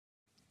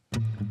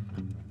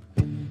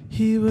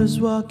He was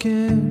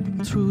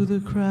walking through the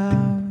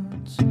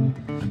crowds.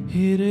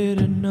 He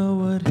didn't know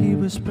what he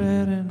was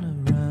spreading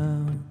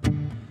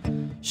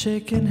around.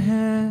 Shaking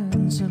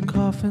hands and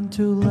coughing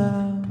too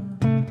loud.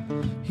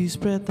 He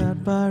spread that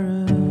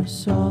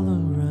virus all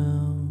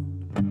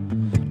around.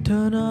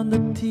 Turn on the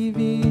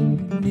TV,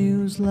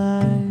 news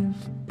live.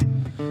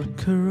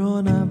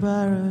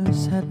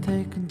 Coronavirus had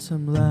taken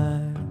some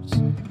lives.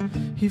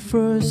 He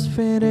first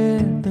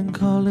fainted, then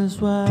called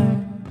his wife.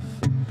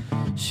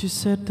 She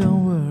said,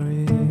 don't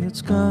worry,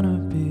 it's gonna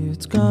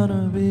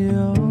be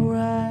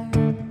alright.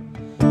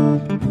 Oh,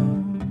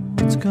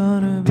 it's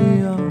gonna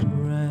be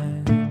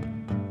alright.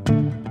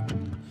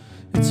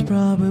 It's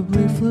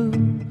probably flu.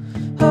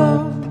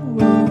 Oh,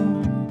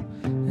 oh,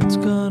 it's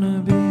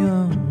gonna be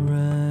alright.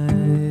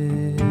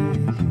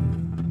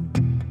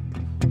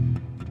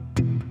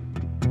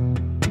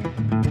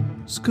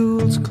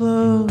 School's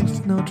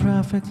closed, no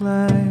traffic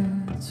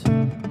lights.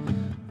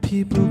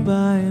 People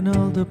buying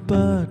all the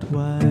butt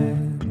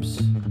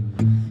wipes.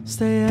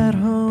 Stay at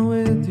home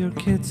with your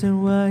kids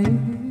and wife.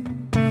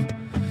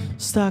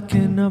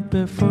 Stocking up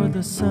before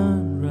the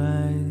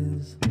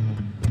sunrise.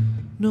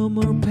 No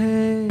more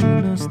pay,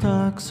 no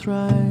stocks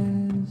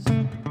rise.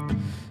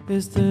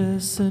 Is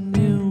this a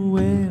new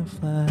way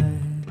of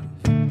life?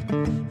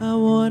 I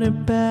want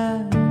it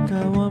back,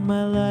 I want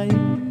my life.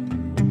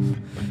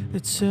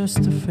 It's just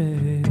a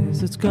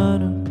phase, it's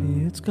gonna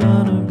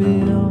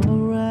be alright.